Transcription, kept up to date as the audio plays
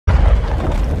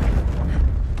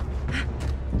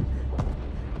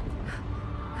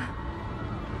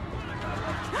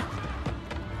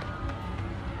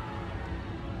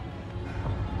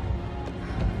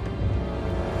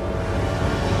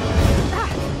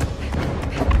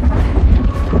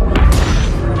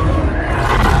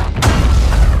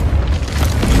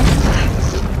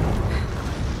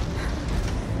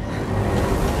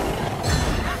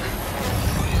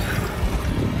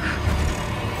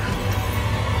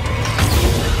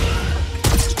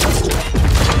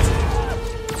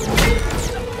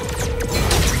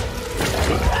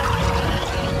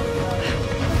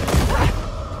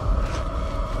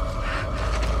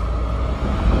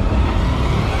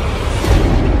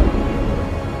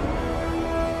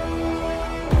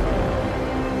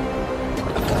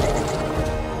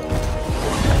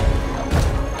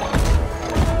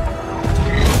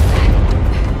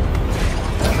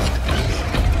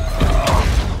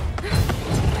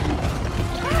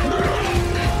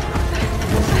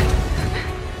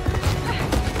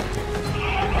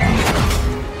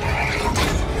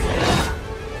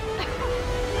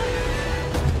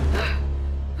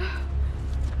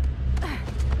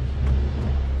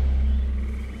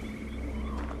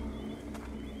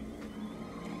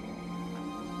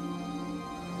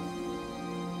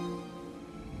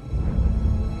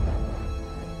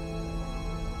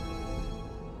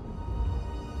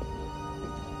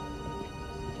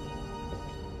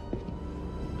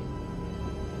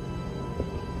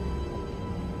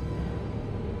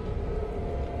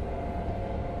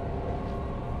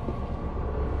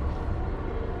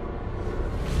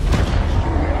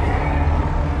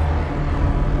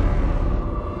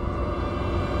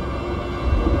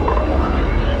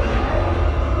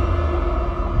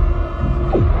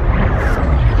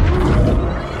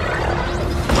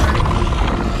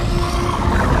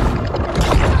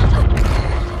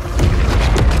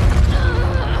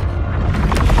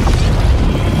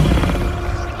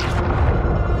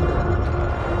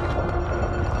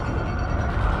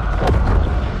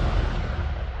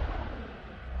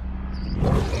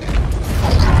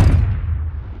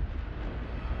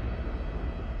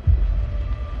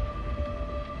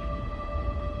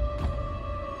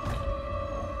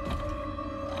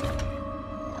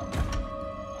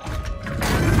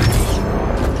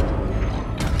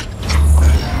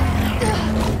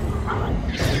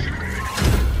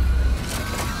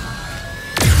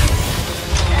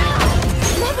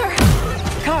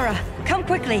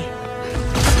quietly.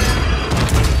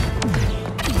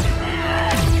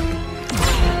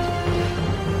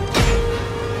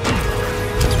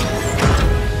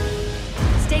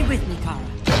 Stay with me, Kara.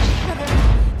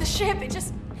 The ship, it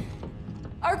just...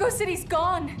 Argo City's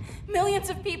gone. Millions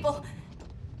of people.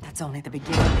 That's only the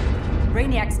beginning.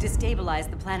 Brainiac's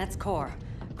destabilized the planet's core.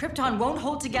 Krypton won't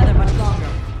hold together much longer.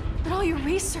 But all your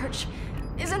research,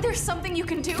 isn't there something you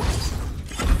can do?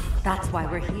 That's why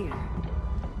we're here.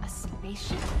 A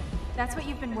spaceship? That's what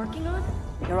you've been working on?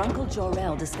 Your Uncle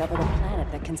Jor-El discovered a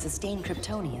planet that can sustain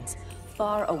Kryptonians,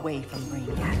 far away from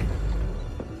Brainiac.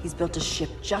 He's built a ship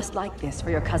just like this for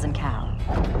your cousin Cal.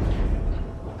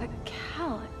 But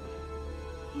Cal...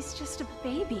 he's just a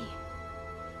baby.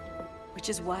 Which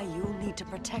is why you'll need to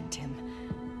protect him.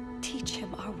 Teach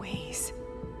him our ways.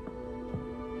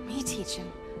 Me teach him?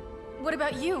 What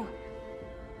about you?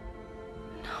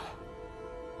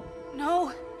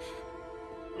 No.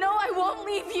 No, I won't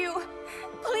leave you.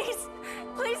 Please,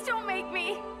 please don't make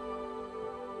me.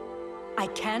 I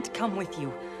can't come with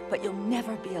you, but you'll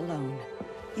never be alone.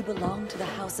 You belong to the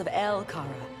House of El,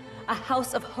 Kara. A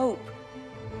house of hope.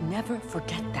 Never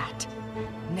forget that.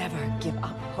 Never give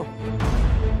up hope.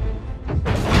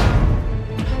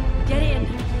 Get in!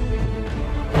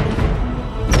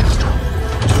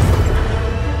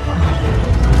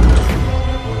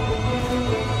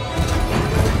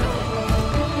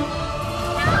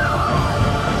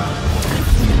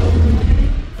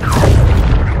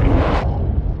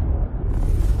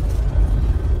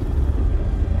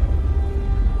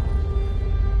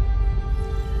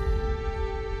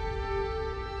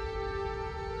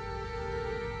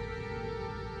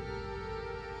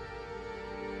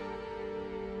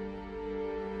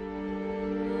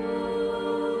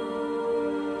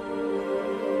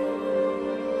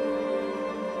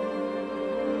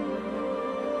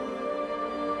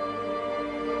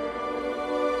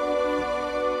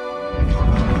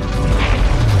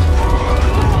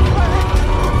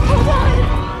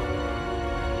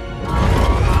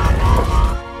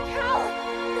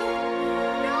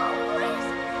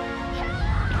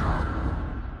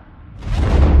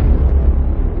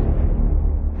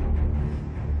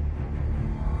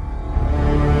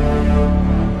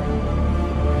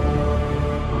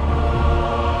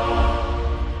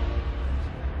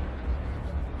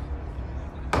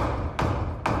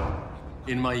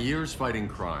 In my years fighting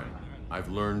crime, I've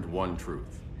learned one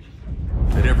truth.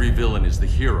 That every villain is the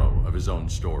hero of his own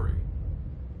story.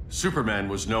 Superman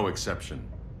was no exception.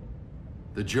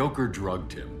 The Joker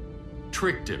drugged him,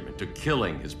 tricked him into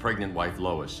killing his pregnant wife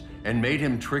Lois, and made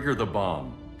him trigger the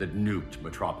bomb that nuked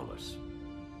Metropolis.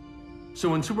 So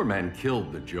when Superman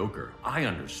killed the Joker, I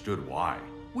understood why.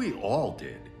 We all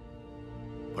did.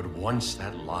 But once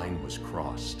that line was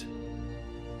crossed,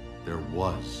 there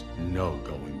was no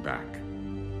going back.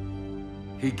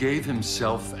 He gave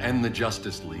himself and the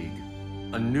Justice League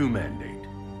a new mandate.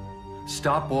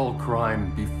 Stop all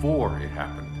crime before it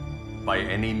happened, by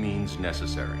any means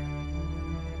necessary.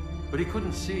 But he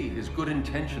couldn't see his good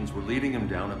intentions were leading him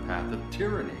down a path of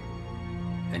tyranny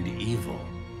and evil.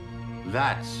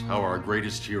 That's how our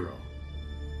greatest hero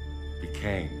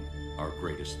became our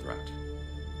greatest threat.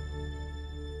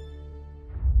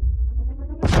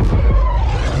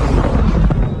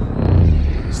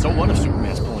 So what if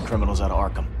Superman's pulling criminals out of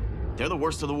Arkham? They're the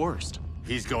worst of the worst.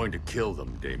 He's going to kill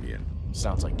them, Damian.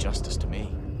 Sounds like justice to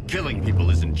me. Killing people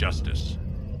isn't justice.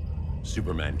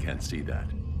 Superman can't see that.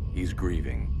 He's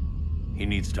grieving. He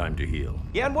needs time to heal.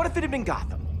 Yeah, and what if it had been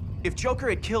Gotham? If Joker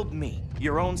had killed me,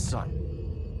 your own son?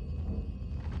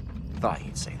 Thought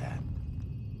you'd say that.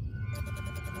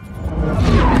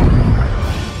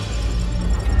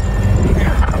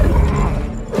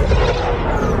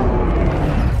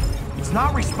 It's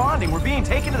not responding. We're being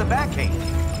taken to the Batcave.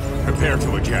 Prepare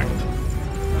to eject.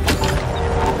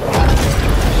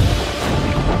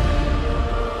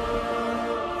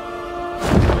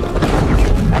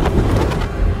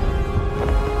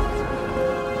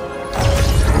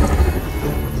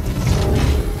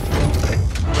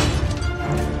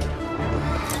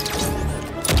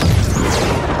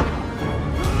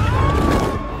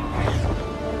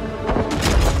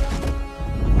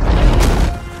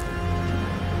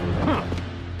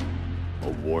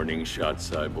 Warning shot,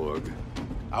 Cyborg.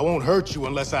 I won't hurt you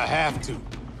unless I have to.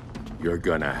 You're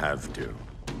gonna have to.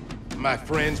 My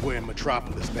friends were in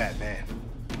Metropolis, Batman.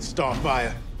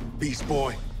 Starfire, Beast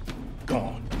Boy,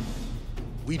 gone.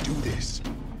 We do this.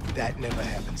 That never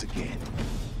happens again.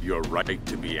 You're right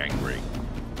to be angry,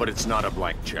 but it's not a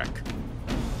blank check.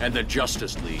 And the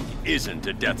Justice League isn't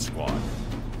a death squad.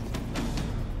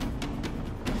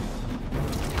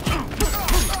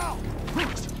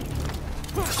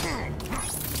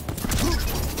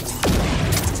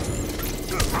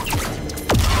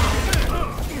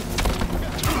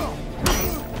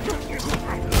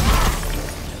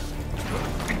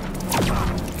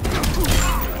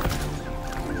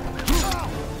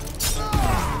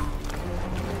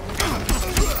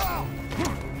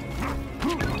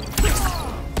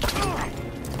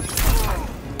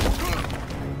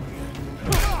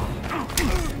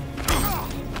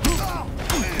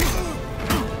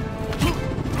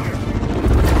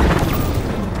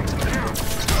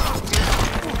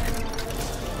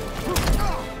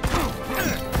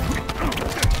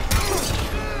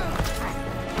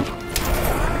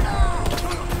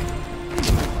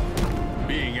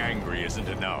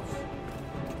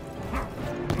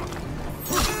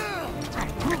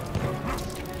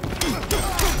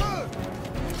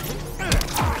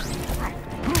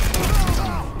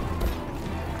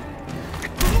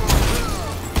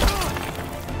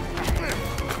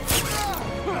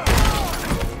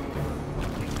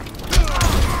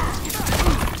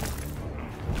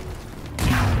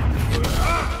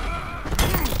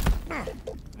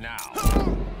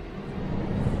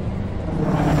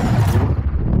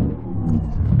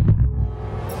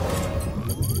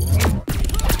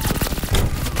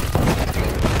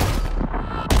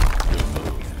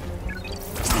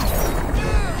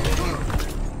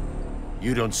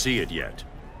 You don't see it yet,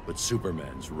 but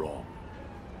Superman's wrong.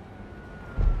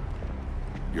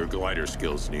 Your glider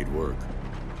skills need work.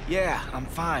 Yeah, I'm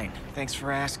fine. Thanks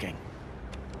for asking.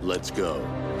 Let's go.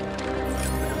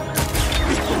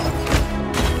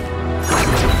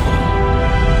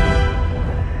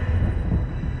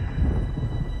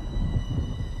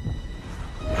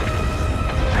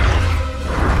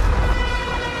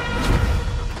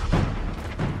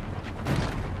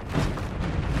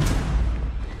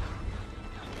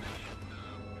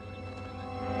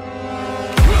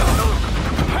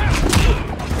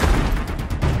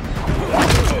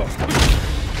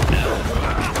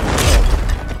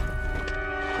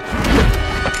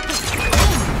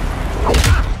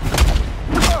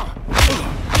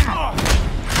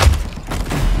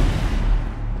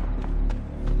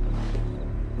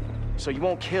 So you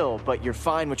won't kill, but you're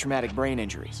fine with traumatic brain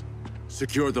injuries.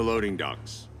 Secure the loading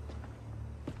docks.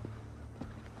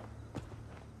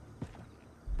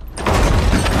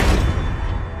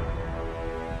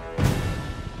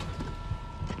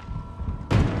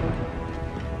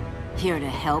 Here to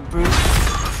help, Bruce?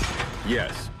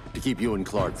 Yes, to keep you and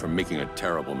Clark from making a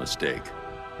terrible mistake.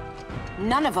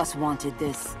 None of us wanted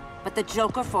this, but the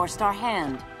Joker forced our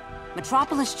hand.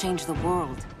 Metropolis changed the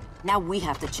world. Now we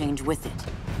have to change with it.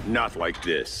 Not like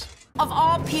this. Of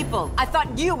all people, I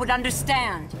thought you would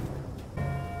understand.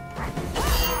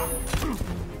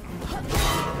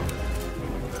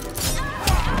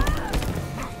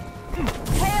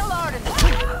 Hail Artemis!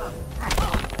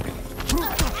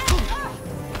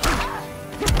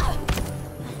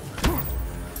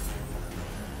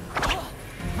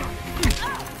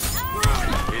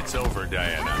 It's over,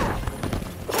 Diana.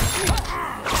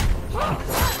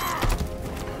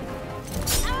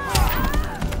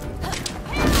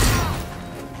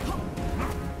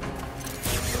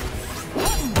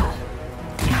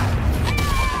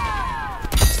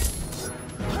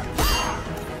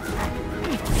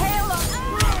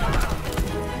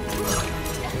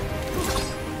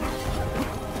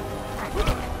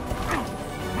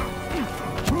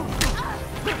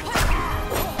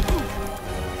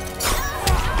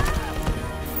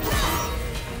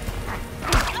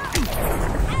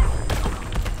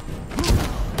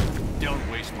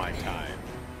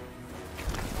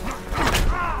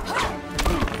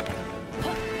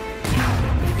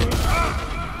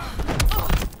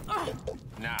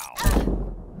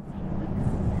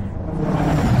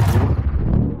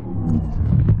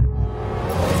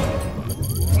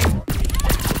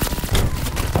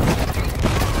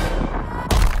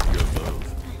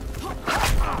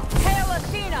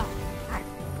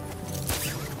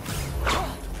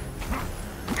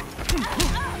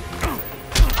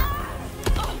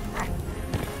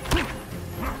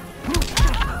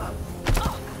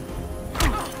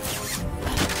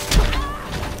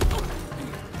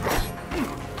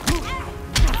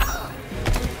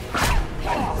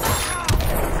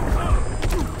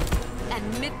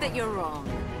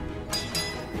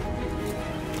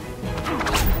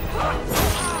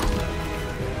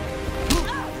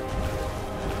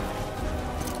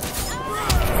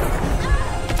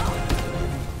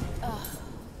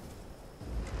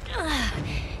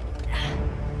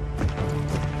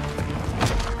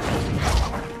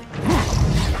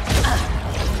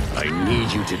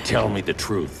 To tell me the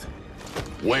truth.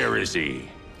 Where is he?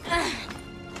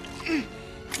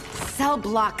 Cell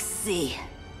Block C.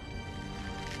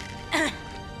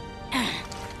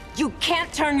 You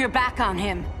can't turn your back on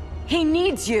him. He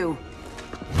needs you.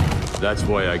 That's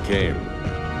why I came.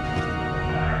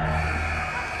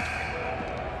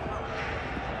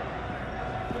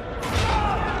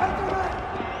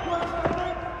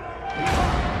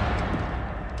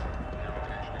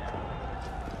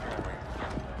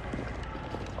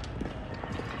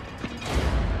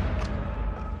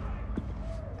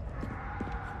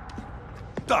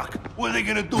 Doc, what are they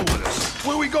gonna do with us?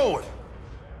 Where are we going?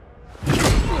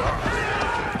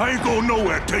 I ain't going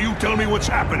nowhere till you tell me what's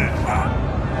happening.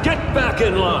 Get back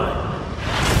in line!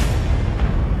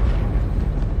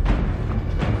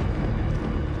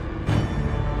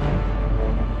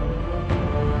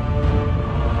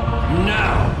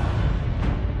 Now!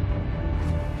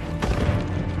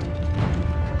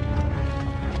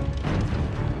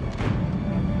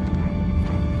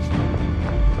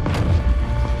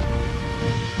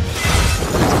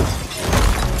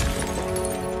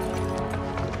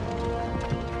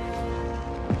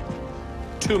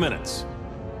 Minutes.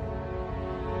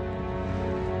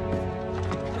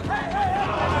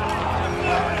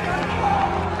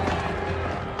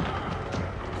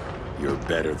 You're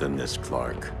better than this,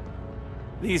 Clark.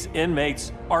 These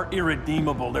inmates are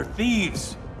irredeemable. They're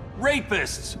thieves,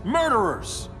 rapists,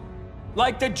 murderers.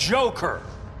 Like the Joker!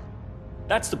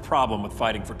 That's the problem with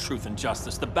fighting for truth and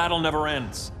justice. The battle never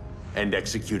ends. And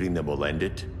executing them will end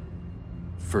it?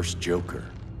 First Joker,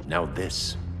 now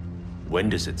this. When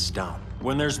does it stop?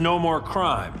 When there's no more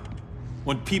crime.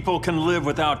 When people can live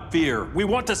without fear. We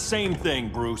want the same thing,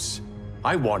 Bruce.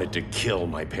 I wanted to kill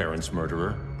my parents'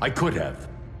 murderer. I could have.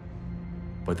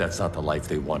 But that's not the life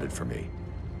they wanted for me.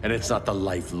 And it's not the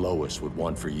life Lois would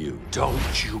want for you.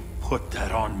 Don't you put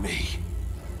that on me.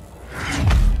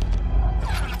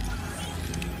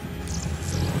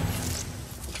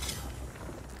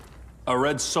 A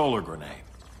red solar grenade.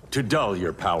 To dull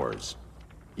your powers,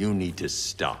 you need to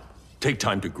stop. Take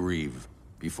time to grieve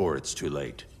before it's too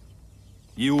late.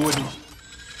 You wouldn't...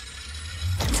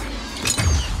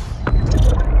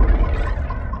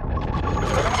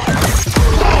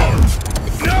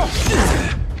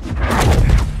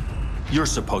 You're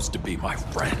supposed to be my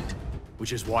friend.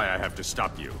 Which is why I have to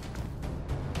stop you.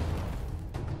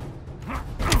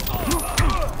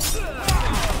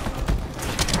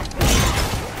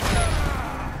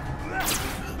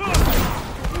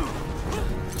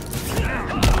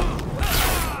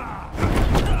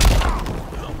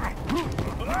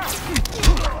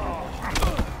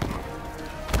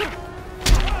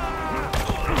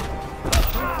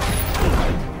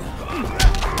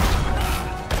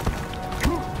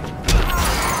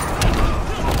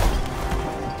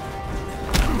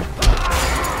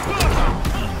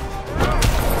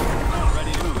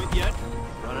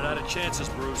 Chances,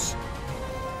 Bruce.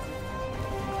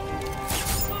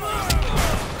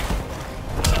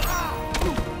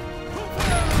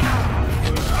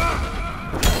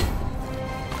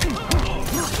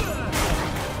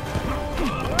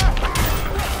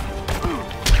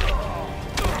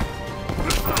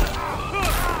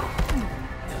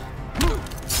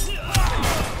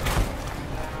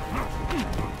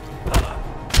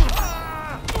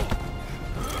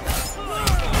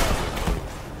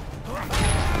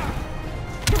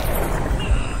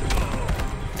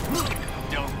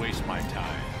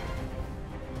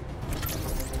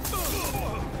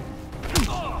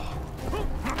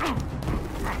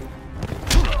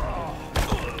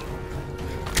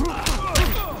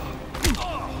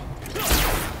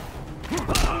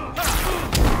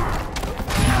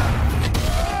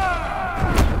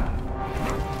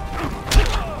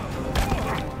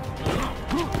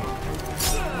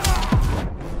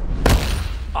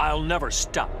 I'll never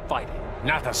stop fighting.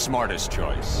 Not the smartest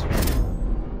choice.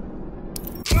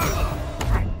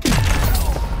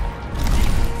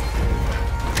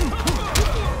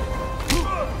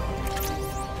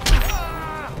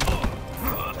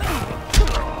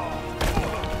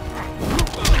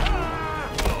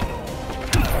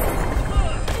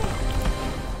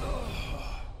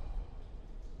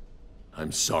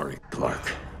 I'm sorry,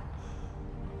 Clark.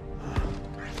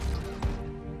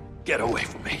 Get away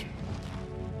from me.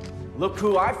 Look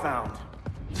who I found.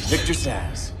 Victor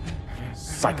Zsasz.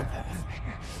 Psychopath.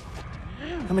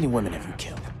 How many women have you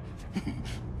killed?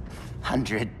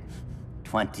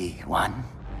 121.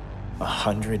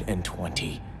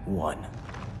 121.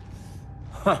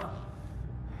 Huh.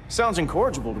 Sounds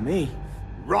incorrigible to me.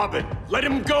 Robin, let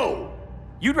him go!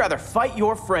 You'd rather fight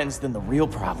your friends than the real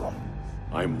problem.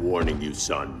 I'm warning you,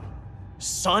 son.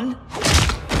 Son?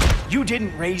 You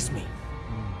didn't raise me.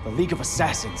 The League of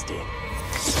Assassins did.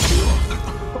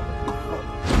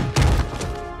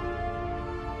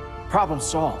 Problem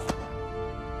solved.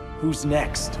 Who's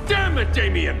next? Damn it,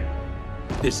 Damien!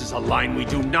 This is a line we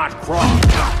do not cross.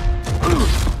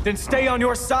 Then stay on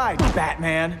your side,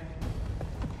 Batman.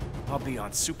 I'll be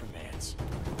on Superman's.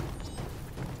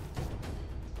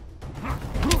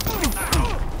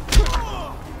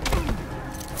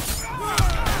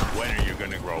 When are you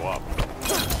gonna grow up?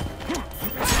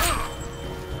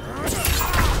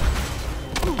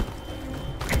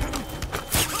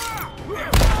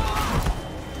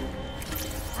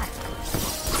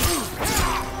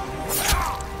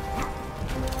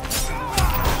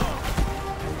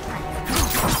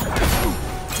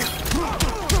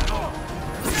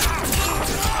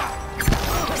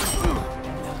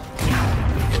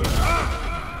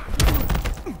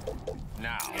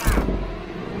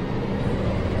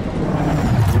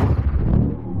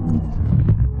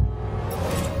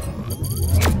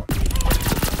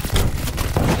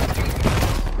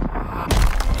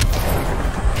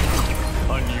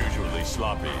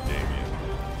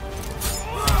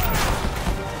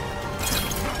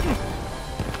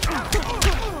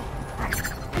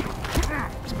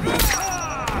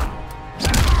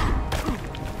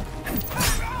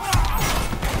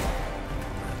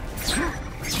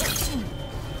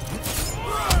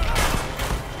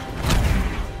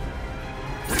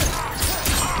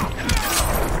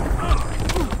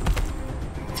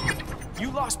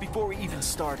 before we even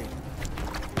started.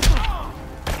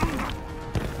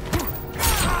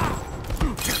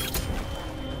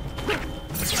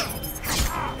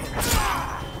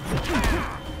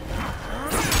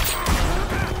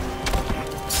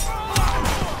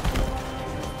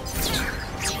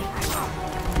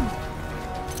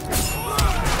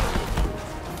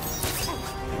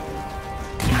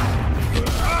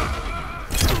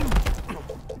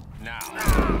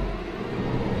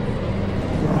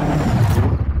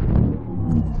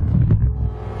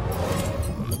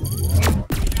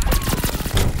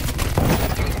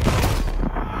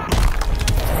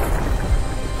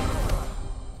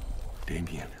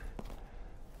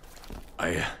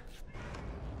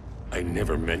 I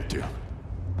never meant to.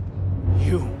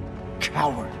 You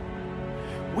coward.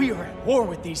 We are at war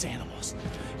with these animals.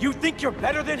 You think you're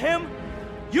better than him?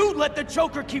 You let the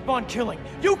Joker keep on killing.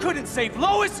 You couldn't save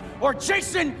Lois, or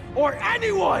Jason, or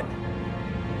anyone!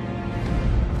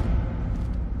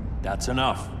 That's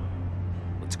enough.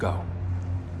 Let's go.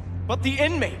 But the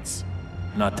inmates!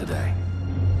 Not today.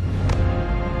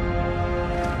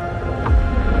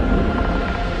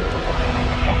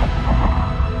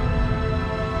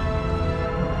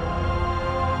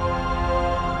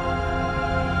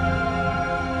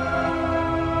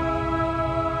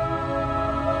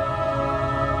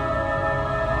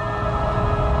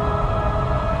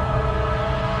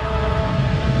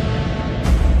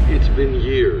 It's been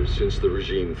years since the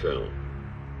regime fell.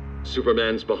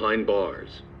 Superman's behind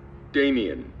bars.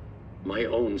 Damian, my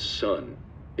own son,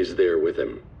 is there with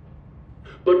him.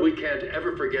 But we can't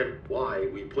ever forget why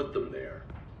we put them there.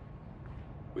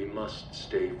 We must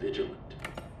stay vigilant.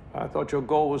 I thought your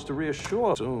goal was to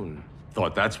reassure soon.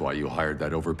 Thought that's why you hired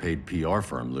that overpaid PR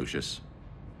firm, Lucius.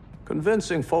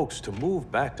 Convincing folks to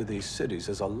move back to these cities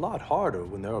is a lot harder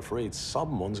when they're afraid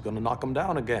someone's gonna knock them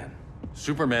down again.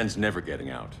 Superman's never getting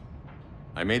out.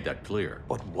 I made that clear.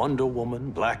 But Wonder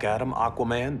Woman, Black Adam,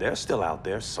 Aquaman, they're still out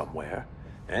there somewhere,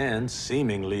 and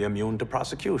seemingly immune to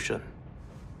prosecution.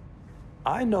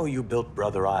 I know you built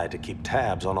Brother Eye to keep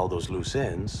tabs on all those loose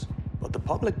ends, but the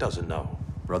public doesn't know.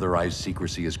 Brother Eye's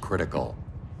secrecy is critical.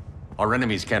 Our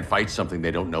enemies can't fight something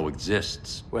they don't know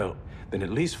exists. Well, then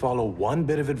at least follow one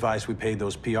bit of advice we paid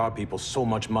those PR people so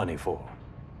much money for.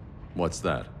 What's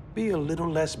that? Be a little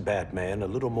less Batman, a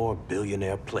little more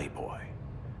billionaire playboy.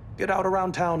 Get out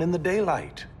around town in the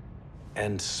daylight.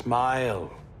 And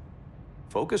smile.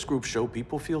 Focus groups show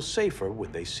people feel safer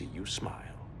when they see you smile.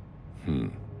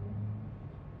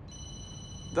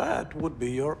 That would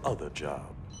be your other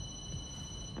job.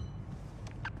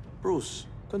 Bruce,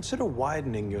 consider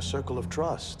widening your circle of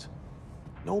trust.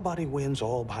 Nobody wins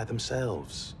all by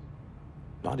themselves.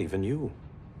 Not even you.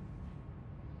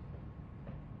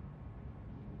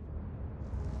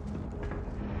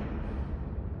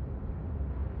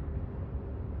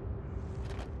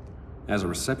 As a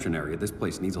reception area, this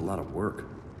place needs a lot of work.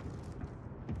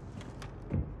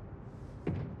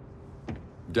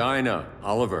 Dinah,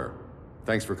 Oliver,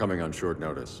 thanks for coming on short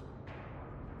notice.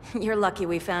 You're lucky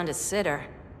we found a sitter.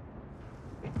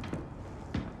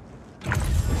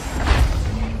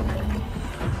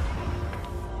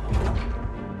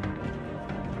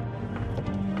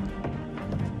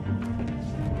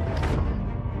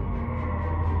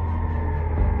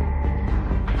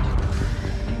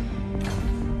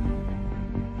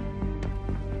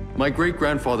 My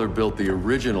great-grandfather built the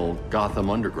original Gotham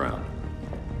Underground.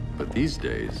 But these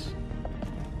days,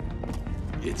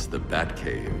 it's the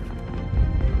Batcave.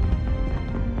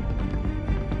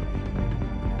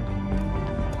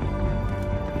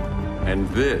 And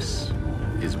this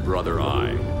is Brother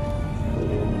Eye.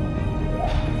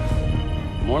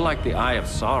 More like the Eye of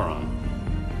Sauron.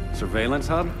 Surveillance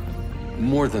hub?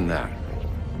 More than that.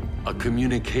 A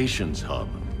communications hub.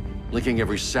 Linking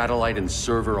every satellite and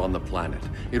server on the planet.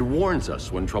 It warns us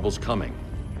when trouble's coming,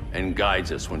 and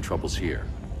guides us when trouble's here.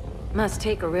 Must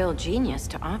take a real genius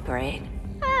to operate.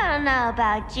 I don't know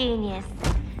about genius,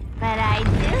 but I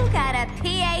do got a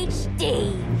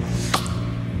PhD.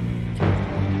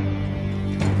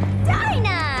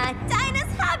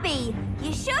 Dinah's hubby!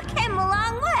 You sure came a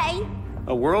long way.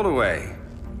 A world away.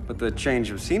 But the change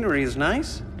of scenery is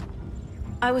nice.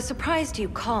 I was surprised you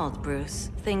called, Bruce.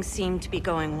 Things seem to be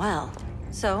going well.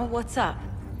 So, what's up?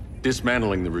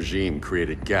 Dismantling the regime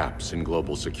created gaps in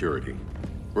global security.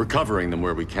 We're covering them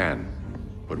where we can,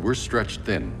 but we're stretched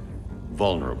thin,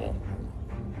 vulnerable.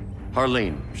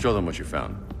 Harleen, show them what you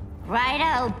found.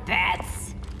 Righto,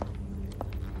 Bats.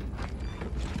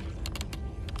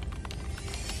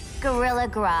 Gorilla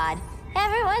Grodd,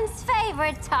 everyone's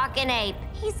favorite talking ape.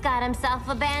 He's got himself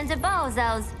a band of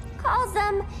bozos. Calls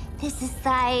them the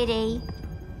Society.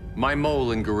 My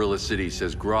mole in Gorilla City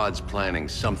says Grodd's planning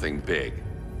something big.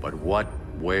 But what,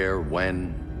 where,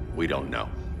 when, we don't know.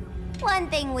 One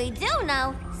thing we do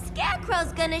know,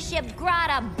 Scarecrow's gonna ship Grodd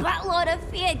a buttload of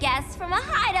fear gas from a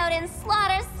hideout in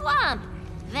Slaughter Swamp.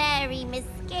 Very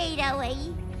mosquito-y.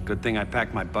 Good thing I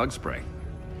packed my bug spray.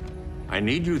 I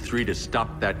need you three to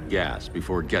stop that gas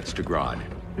before it gets to Grodd.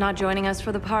 Not joining us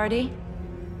for the party?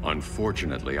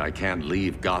 Unfortunately, I can't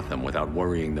leave Gotham without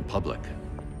worrying the public.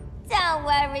 Don't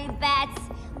worry, Bats.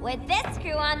 With this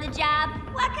crew on the job,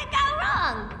 what could go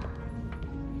wrong?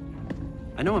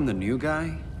 I know I'm the new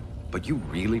guy, but you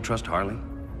really trust Harley?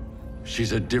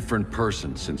 She's a different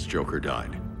person since Joker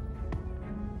died.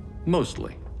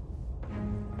 Mostly.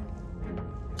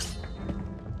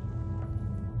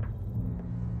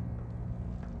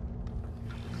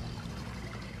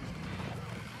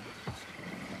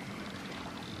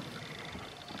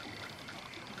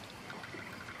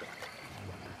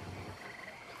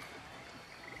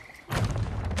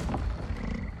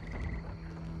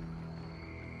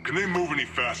 Can they move any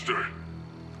faster?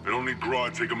 I don't need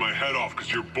Grodd taking my head off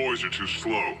because your boys are too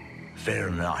slow. Fear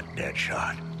not,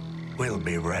 Deadshot. We'll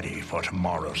be ready for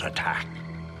tomorrow's attack.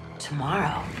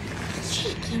 Tomorrow?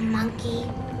 Cheeky monkey.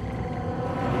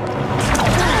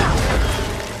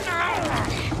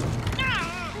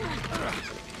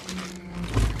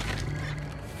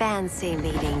 Fancy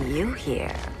meeting you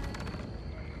here.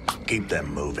 Keep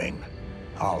them moving.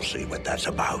 I'll see what that's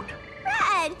about.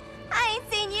 Red, I ain't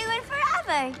seen you in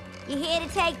forever. You here to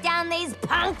take down these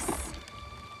punks?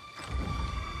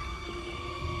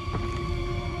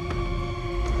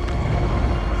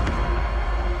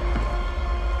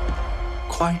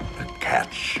 Quite a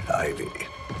catch, Ivy.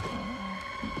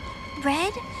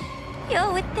 Red,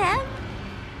 you're with them?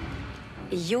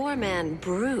 Your man,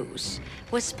 Bruce,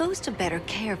 was supposed to better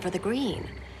care for the Green.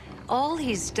 All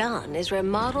he's done is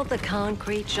remodel the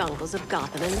concrete jungles of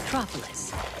Gotham and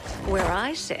Metropolis. Where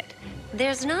I sit,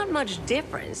 there's not much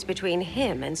difference between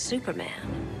him and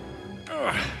Superman.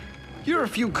 You're a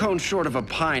few cones short of a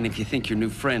pine if you think your new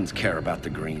friends care about the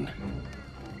Green.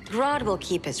 Grodd will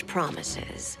keep his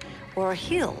promises, or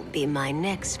he'll be my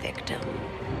next victim.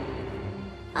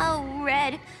 Oh,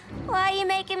 Red, why are you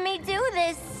making me do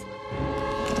this?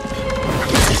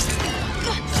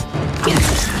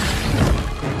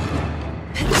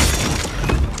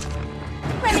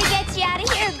 Let me get you out of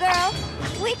here, girl.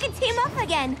 We can team up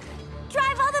again.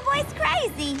 Drive all the boys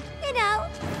crazy, you know,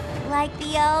 like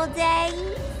the old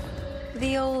days.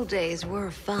 The old days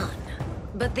were fun,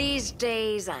 but these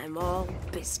days I'm all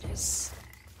business.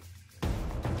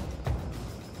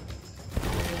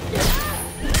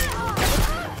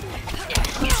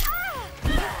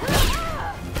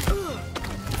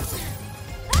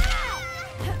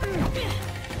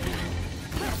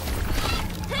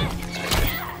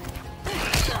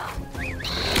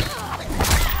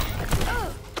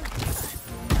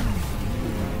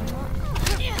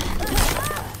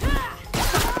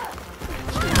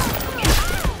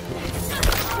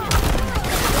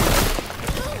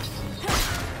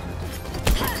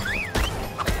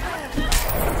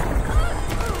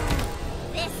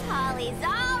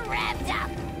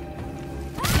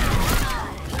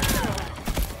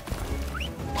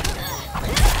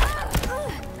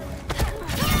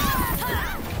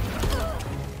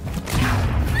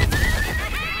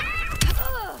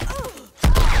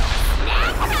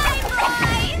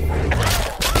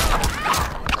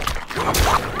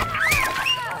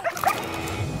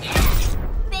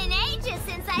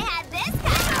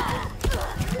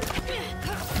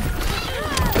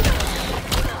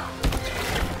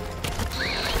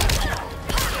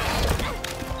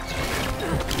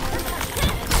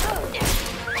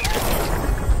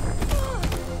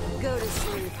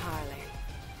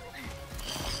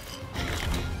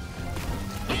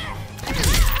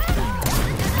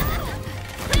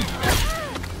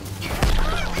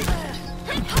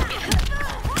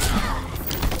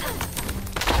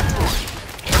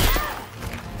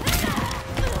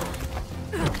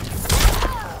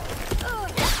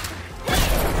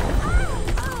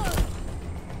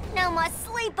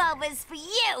 Sleepovers for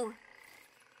you!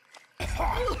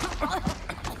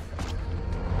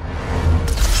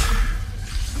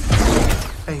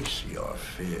 Face your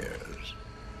fears.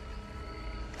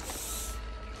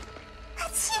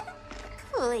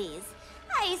 Please,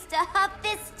 I used to huff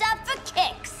this stuff for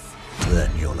kicks.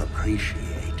 Then you'll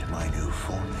appreciate my new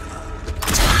formula.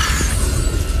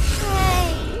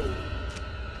 Hey.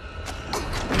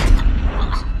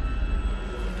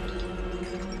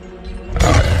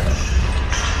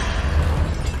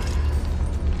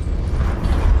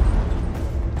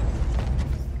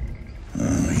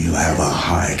 You have a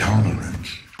high tolerance.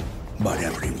 But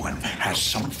everyone has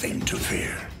something to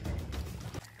fear.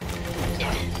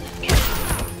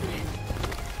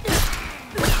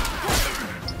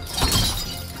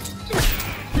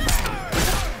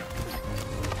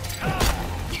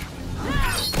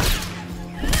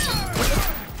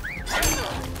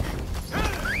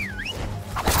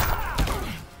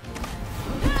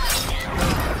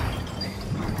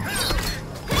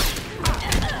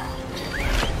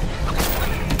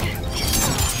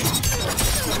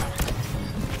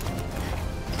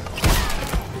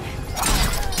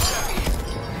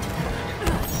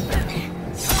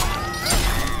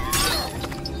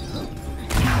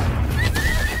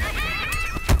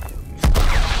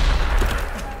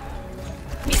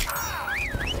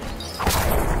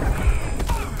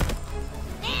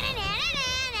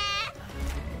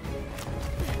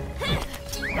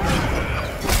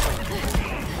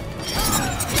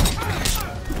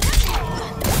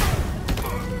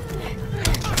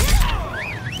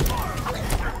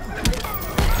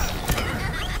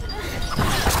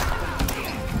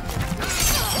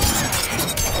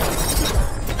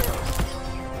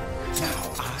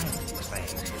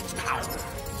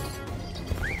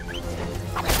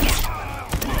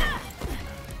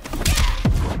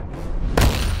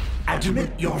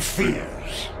 Admit your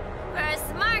fears. For a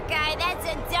smart guy, that's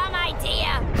a dumb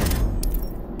idea.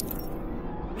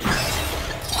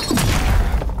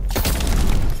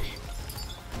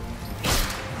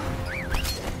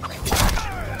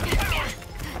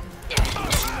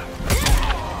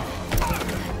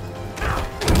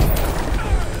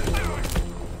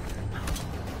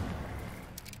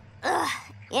 Ugh,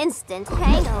 instant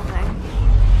hangover.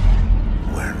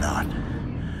 We're not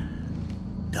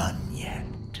done yet.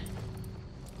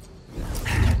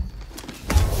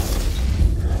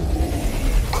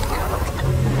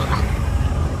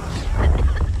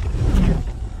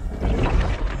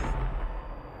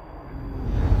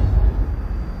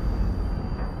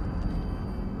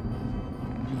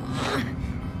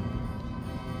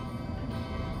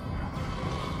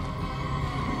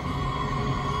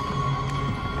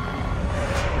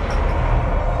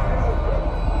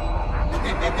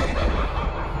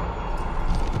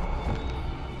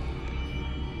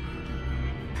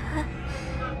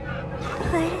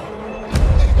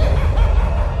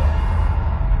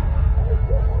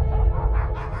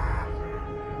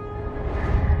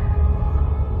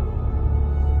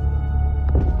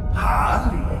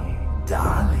 Harley,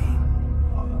 darling.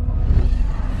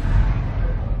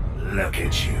 Look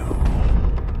at you.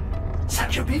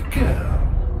 Such a big girl.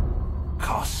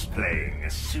 Cosplaying a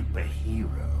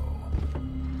superhero.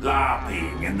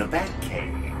 LARPing in the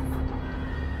Batcave.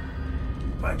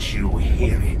 But you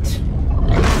hear it,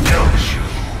 don't you?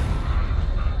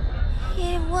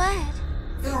 Hear what?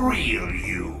 The real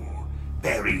you,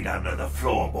 buried under the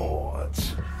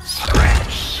floorboards.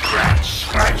 Scratch, scratch,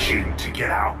 scratching to get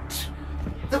out.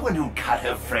 The one who cut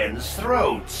her friends'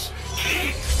 throats.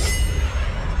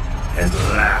 And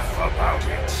laugh about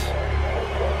it.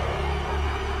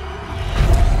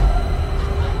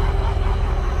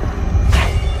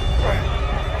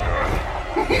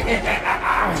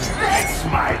 That's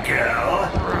my girl.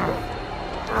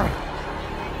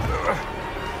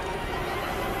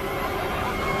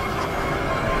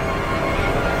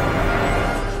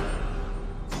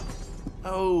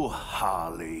 Oh,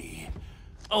 Harley.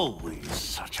 Always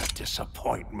such a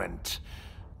disappointment.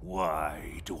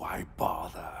 Why do I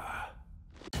bother?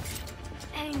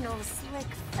 Ain't no slick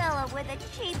fella with a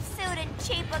cheap suit and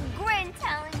cheaper grin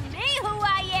telling me who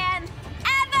I am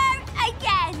ever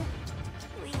again.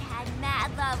 We had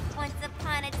mad love once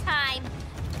upon a time,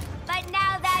 but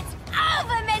now that's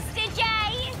over, Mr. J.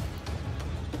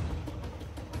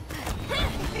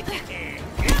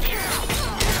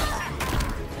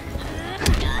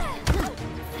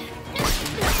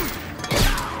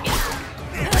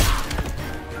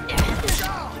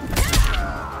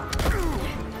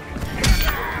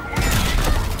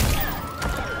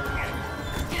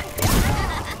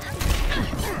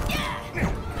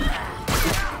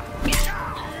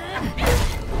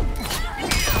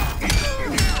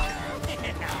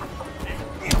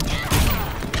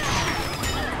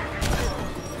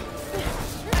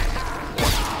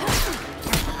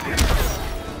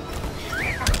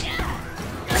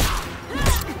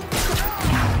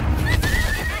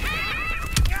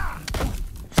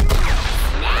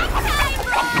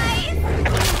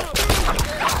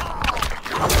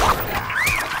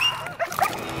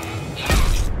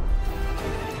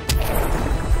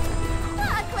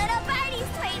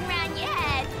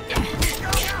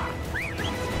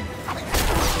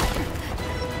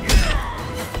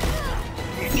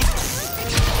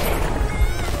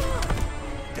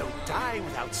 die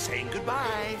without saying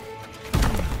goodbye.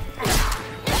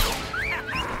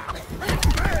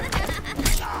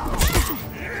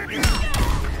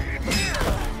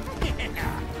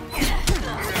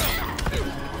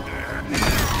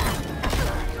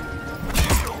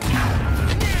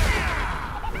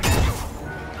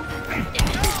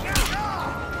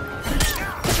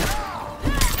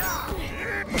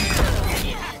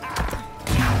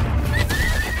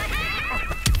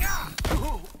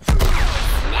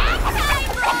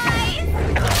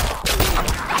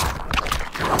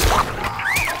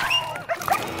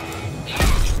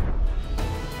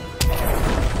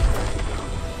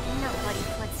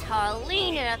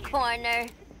 Harleen in a corner.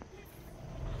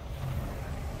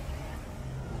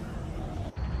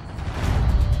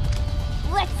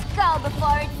 Let's go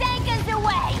before it takes us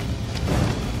away!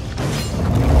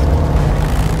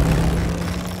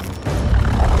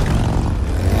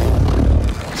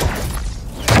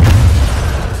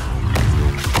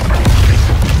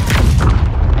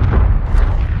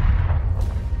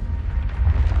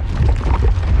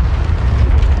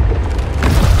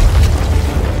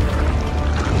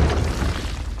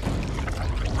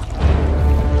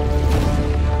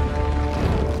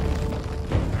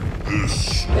 This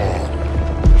swamp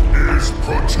is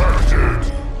protected.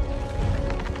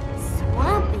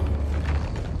 Swampy?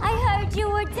 I heard you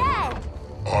were dead.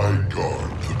 I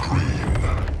guard the green,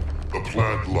 the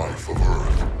plant life of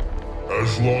Earth.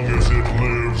 As long as it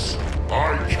lives,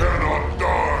 I cannot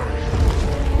die.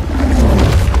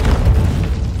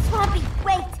 Swampy,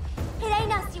 wait! It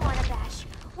ain't us you wanna bash.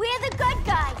 We're the good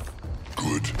guys.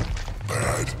 Good,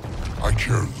 bad, I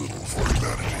care little for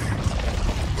humanity.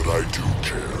 But I do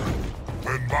care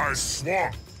when my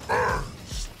swamp burns.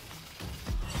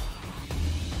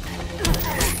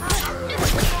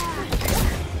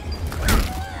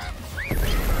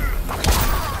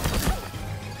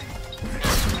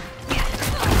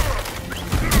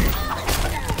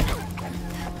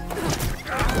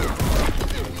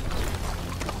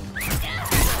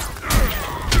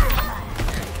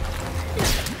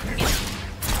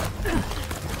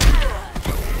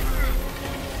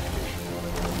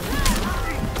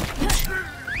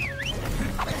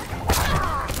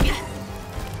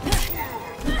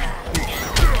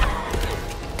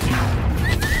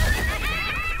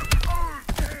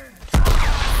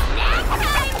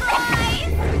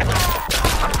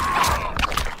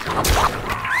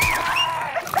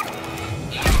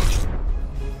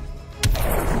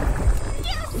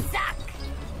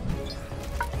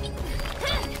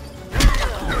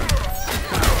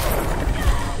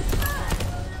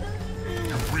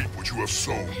 You have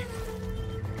sown.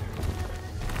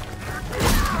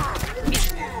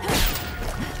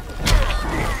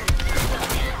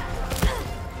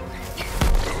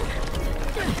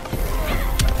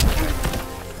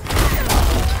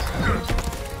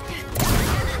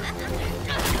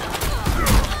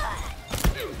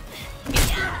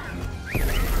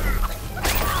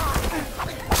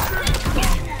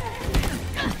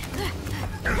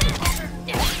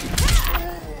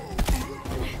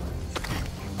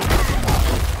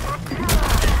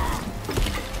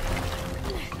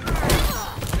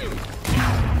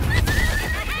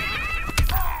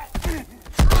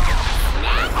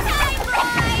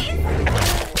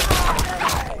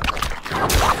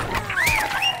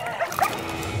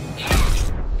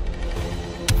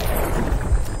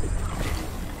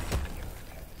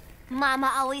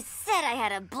 Mama always said I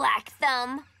had a black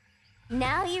thumb.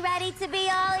 Now you ready to be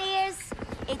all ears?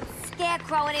 It's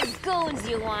Scarecrow and his goons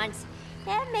you want.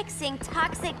 They're mixing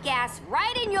toxic gas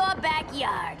right in your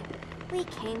backyard. We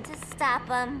came to stop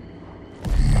them.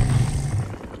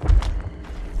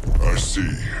 I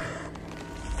see.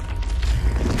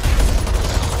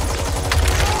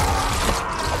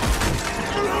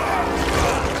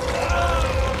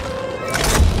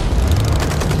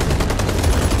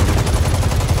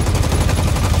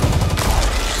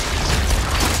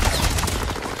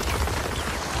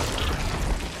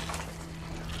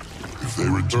 If they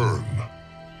return,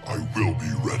 I will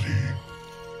be ready.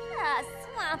 Ah,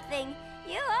 Swamp Thing,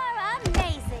 you are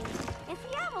amazing. If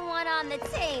you ever want on the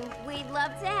team, we'd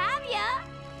love to have ya.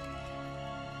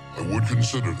 I would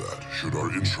consider that, should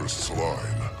our interests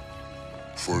align.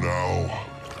 For now,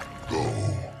 go.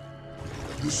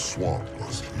 This swamp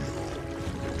must heal.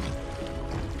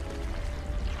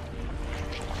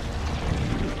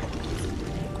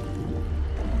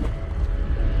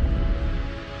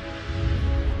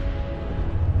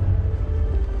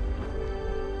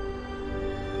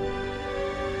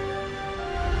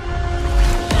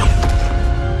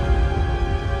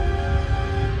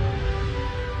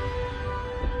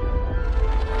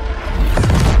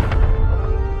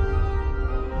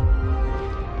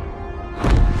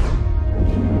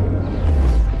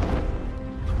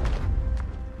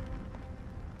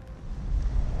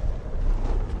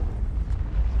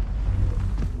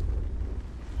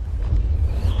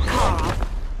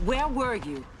 Where were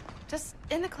you? Just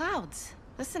in the clouds,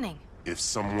 listening. If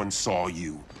someone saw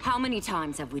you... How many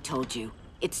times have we told you?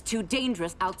 It's too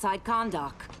dangerous outside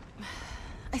Kahndaq.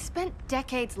 I spent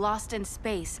decades lost in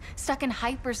space, stuck in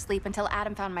hypersleep until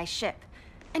Adam found my ship.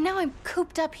 And now I'm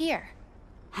cooped up here.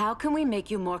 How can we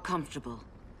make you more comfortable?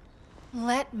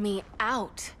 Let me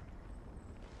out.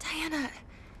 Diana,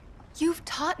 you've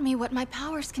taught me what my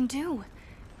powers can do.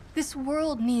 This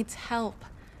world needs help.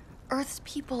 Earth's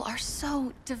people are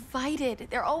so divided.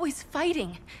 They're always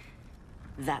fighting.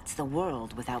 That's the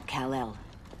world without Kal-El.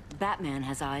 Batman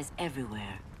has eyes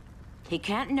everywhere. He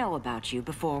can't know about you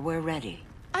before we're ready.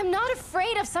 I'm not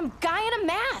afraid of some guy in a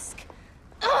mask!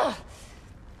 Ugh!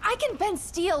 I can bend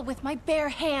steel with my bare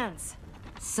hands.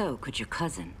 So could your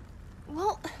cousin.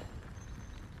 Well,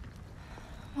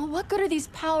 what good are these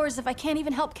powers if I can't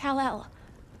even help Kal-El?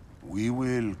 We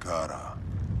will, Kara.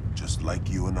 Just like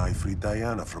you and I freed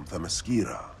Diana from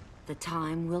Themyscira. The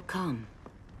time will come.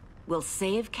 We'll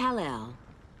save Kal-El,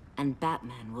 and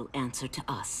Batman will answer to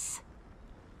us.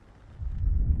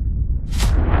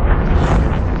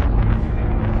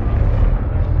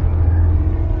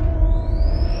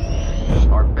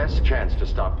 Our best chance to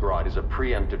stop Grodd is a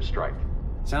preemptive strike.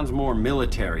 Sounds more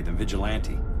military than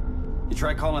vigilante. You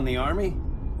try calling the army?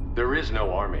 There is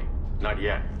no army. Not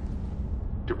yet.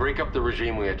 To break up the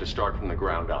regime, we had to start from the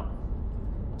ground up.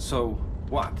 So,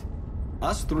 what?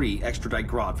 Us three extradite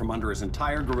Grodd from under his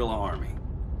entire guerrilla army.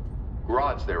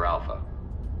 Grodd's their alpha.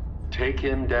 Take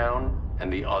him down,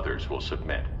 and the others will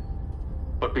submit.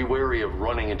 But be wary of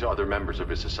running into other members of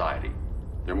his society.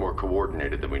 They're more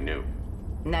coordinated than we knew.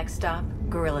 Next stop,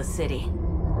 Gorilla City.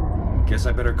 Guess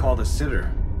I better call the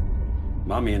sitter.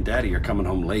 Mommy and Daddy are coming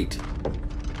home late.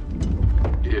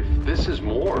 If this is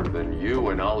more than you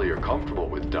and Ollie are comfortable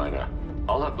with, Dinah,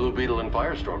 I'll have Blue Beetle and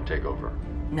Firestorm take over.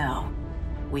 No.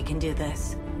 We can do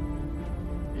this.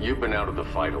 You've been out of the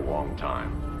fight a long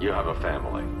time. You have a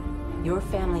family. Your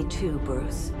family too,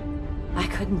 Bruce. I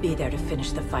couldn't be there to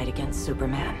finish the fight against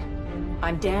Superman.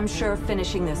 I'm damn sure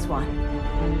finishing this one.